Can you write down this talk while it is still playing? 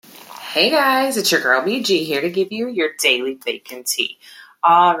Hey guys, it's your girl BG here to give you your daily bacon tea.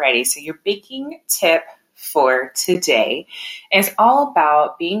 Alrighty, so your baking tip for today is all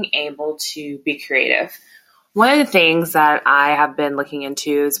about being able to be creative. One of the things that I have been looking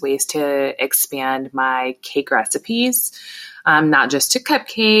into is ways to expand my cake recipes, not just to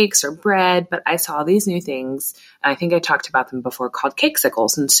cupcakes or bread, but I saw these new things. I think I talked about them before called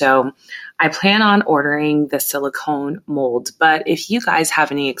Cakesicles. And so I plan on ordering the silicone mold. But if you guys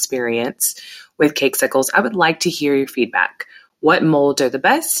have any experience with Cakesicles, I would like to hear your feedback. What molds are the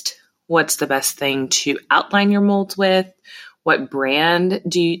best? What's the best thing to outline your molds with? What brand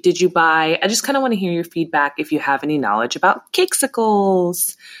did you buy? I just kind of want to hear your feedback if you have any knowledge about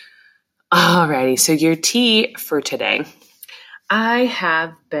Cakesicles. Alrighty, so your tea for today. I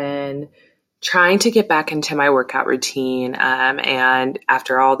have been trying to get back into my workout routine, and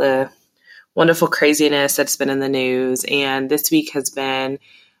after all the wonderful craziness that's been in the news, and this week has been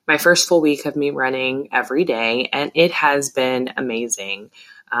my first full week of me running every day, and it has been amazing.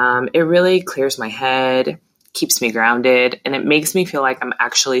 It really clears my head, keeps me grounded, and it makes me feel like I'm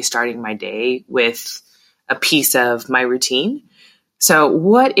actually starting my day with a piece of my routine. So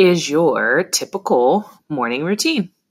what is your typical morning routine?